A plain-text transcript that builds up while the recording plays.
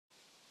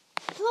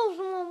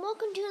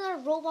welcome to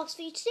another Roblox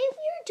video. Today we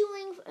are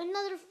doing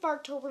another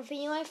Fartober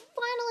video. I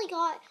finally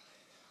got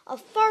a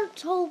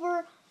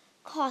Fartober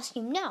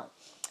costume. Now,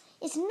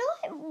 it's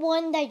not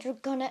one that you're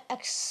gonna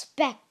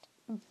expect,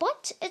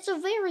 but it's a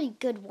very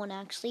good one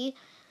actually.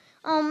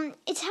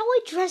 It's how I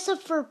dress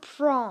up for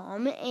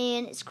prom,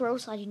 and it's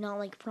gross. I do not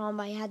like prom,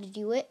 but I had to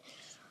do it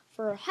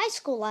for high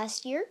school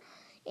last year.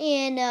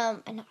 And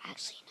I'm not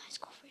actually in high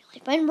school for real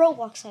life, but in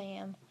Roblox I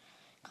am.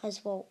 Because,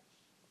 well,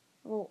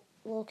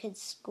 little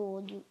kids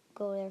school, you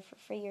go there for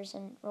 3 years,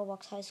 and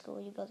Roblox high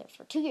school, you go there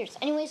for 2 years.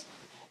 Anyways,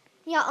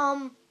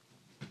 yeah,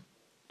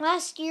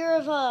 last year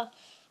of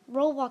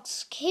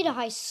Roblox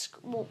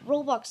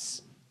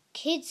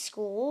kids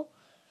school.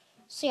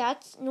 So yeah,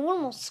 it's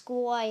normal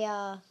school.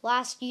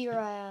 Last year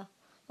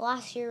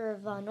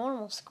of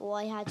normal school,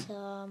 I had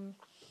to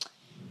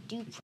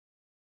do prom.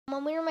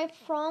 I'm wearing my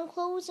prom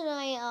clothes, and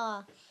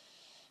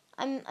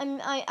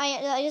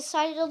I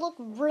decided to look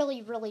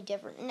really, really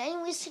different. And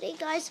anyways, today,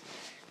 guys,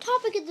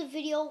 topic of the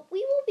video, we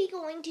will be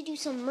going to do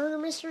some murder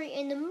mystery,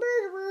 and the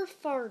murderer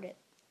farted.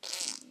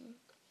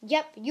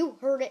 Yep, you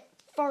heard it,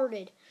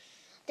 farted.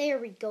 There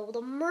we go.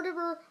 The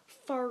murderer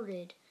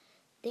farted.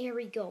 There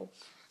we go.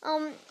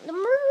 The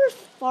murderer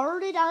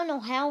farted. I don't know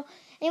how.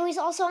 Anyways,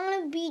 also, I'm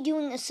going to be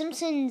doing a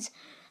Simpsons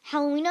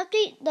Halloween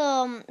update.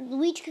 The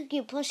Luigi could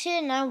get pushed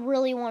in, and I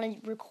really want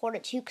to record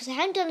it too, because I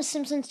haven't done a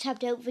Simpsons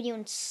tapped out video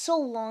in so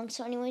long.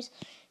 So anyways,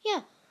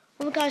 yeah.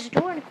 Well, guys, the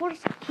door, and of course,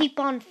 keep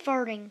on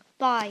farting.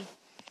 Bye.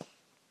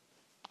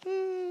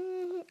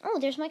 Oh,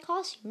 there's my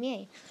costume.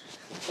 Yay.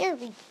 There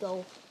we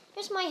go.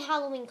 There's my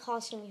Halloween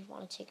costume if you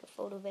want to take a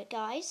photo of it,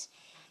 guys.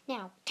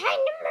 Now, time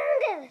to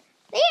murder.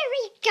 There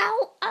we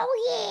go. Oh,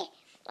 yeah.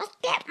 Let's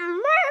get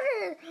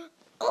murdered.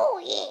 Oh,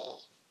 yeah.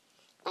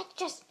 Let's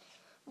just...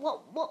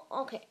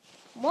 okay.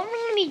 What we're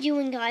going to be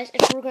doing, guys,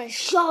 is we're going to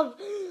shove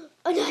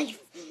a knife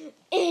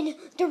in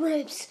the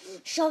ribs.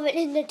 Shove it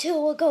in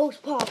till it goes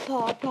pop,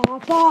 pop,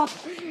 pop, pop.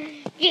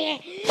 Yeah.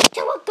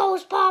 Till it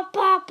goes pop,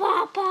 pop,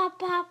 pop, pop,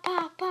 pop,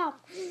 pop,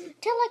 pop.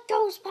 Till it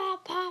goes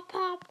pop, pop,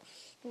 pop.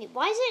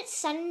 Why is it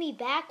sending me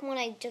back when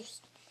I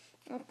just...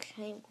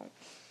 Okay, well,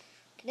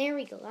 there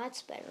we go.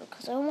 That's better,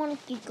 because I want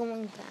to keep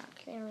going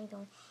back. There we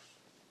go.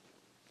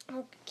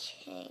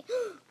 Okay.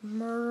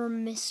 Murder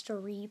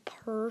mystery.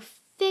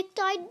 Perfect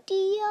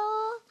idea.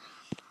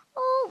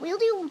 Oh, we'll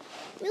do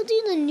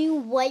the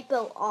new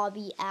wipeout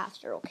obby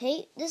after,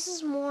 okay? This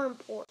is more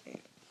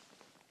important.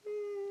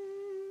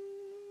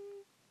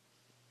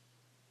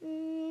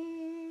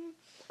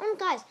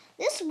 Guys,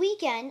 this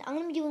weekend I'm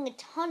going to be doing a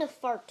ton of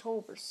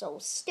Fartober, so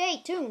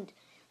stay tuned.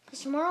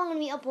 Because tomorrow I'm going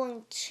to be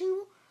uploading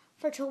 2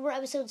 Fartober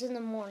episodes in the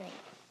morning.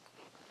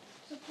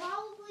 So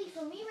probably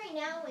for me right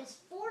now it's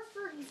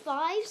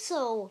 4:35,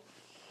 so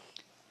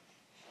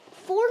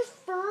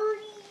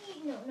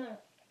 4:30. No.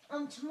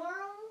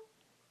 Tomorrow,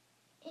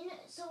 in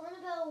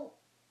about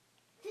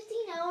 15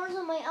 hours,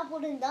 I might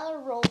upload another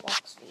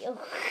Roblox video.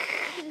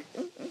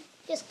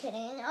 Just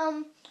kidding.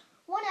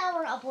 1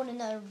 hour upload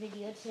another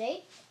video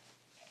today.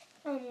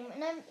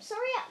 And I'm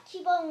sorry I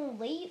keep on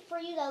late for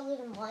you that live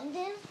in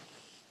London,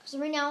 because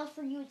right now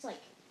for you it's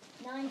like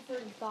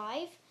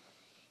 9:35.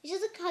 It's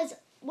just because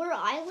where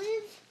I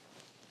live,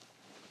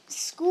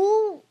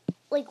 school,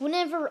 like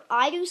whenever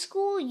I do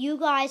school, you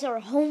guys are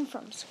home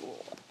from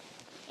school.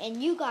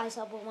 And you guys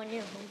upload when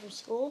you're home from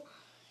school.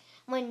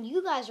 When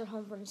you guys are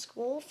home from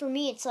school, for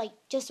me it's like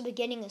just the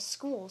beginning of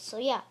school. So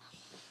yeah.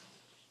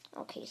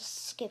 Okay,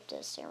 skip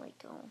this. There we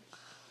go.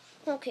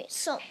 Okay,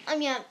 so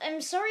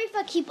I'm sorry if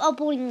I keep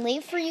uploading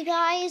late for you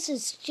guys.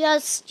 It's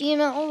just, Okay.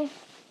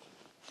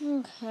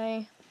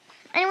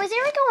 Anyways,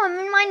 there we go. I'm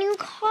in my new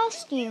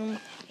costume.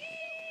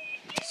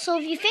 So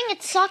if you think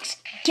it sucks,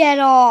 get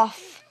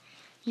off.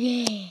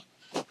 Yeah.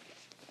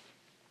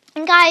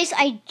 And guys,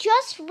 I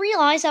just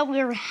realized that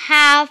we're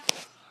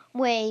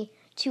halfway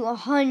to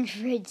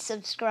 100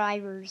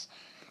 subscribers.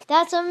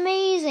 That's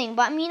amazing.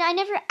 But I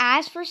never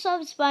asked for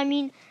subs, but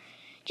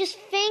just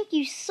thank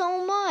you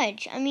so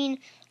much. I'm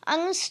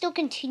going to still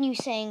continue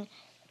saying,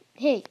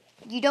 hey,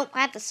 you don't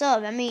have to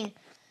sub.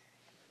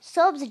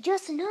 Subs are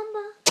just a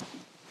number.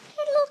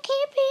 Little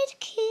campage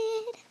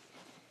kid.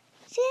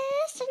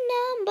 Just a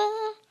number.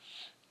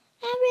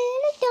 I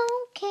really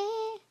don't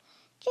care.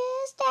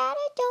 Just that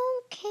I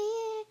don't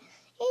care.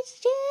 It's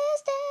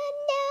just a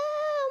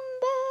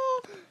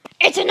number.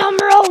 It's a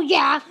number, oh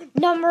yeah.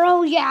 Number,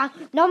 oh yeah.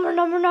 Number,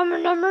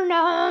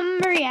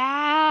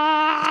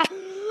 yeah.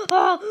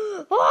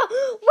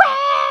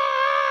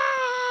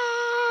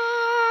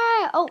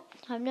 Oh,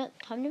 time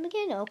to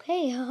begin.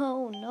 Okay.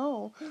 Oh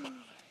no.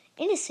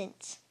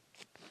 Innocent.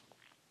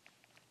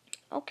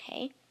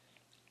 Okay.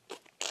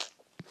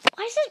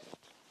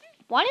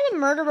 Why did the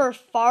murderer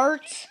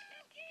fart?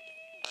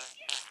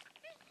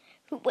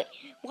 Wait,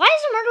 why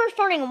is the murderer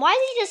farting? Why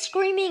is he just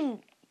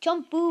screaming,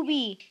 jump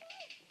booby?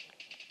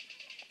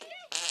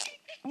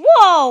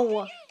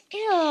 Whoa!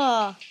 Ew.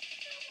 Why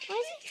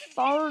is he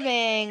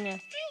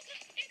farting?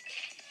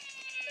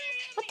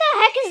 What the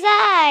heck is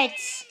that?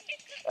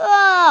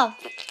 Ugh.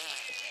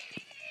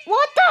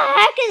 What the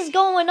heck is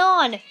going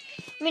on?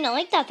 I mean, I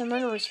like that the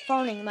murderer is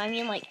farting, but I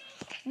mean, like,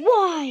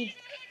 why?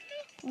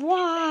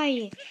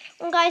 Why?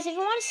 Well, guys, if you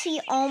want to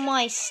see all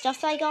my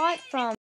stuff I got from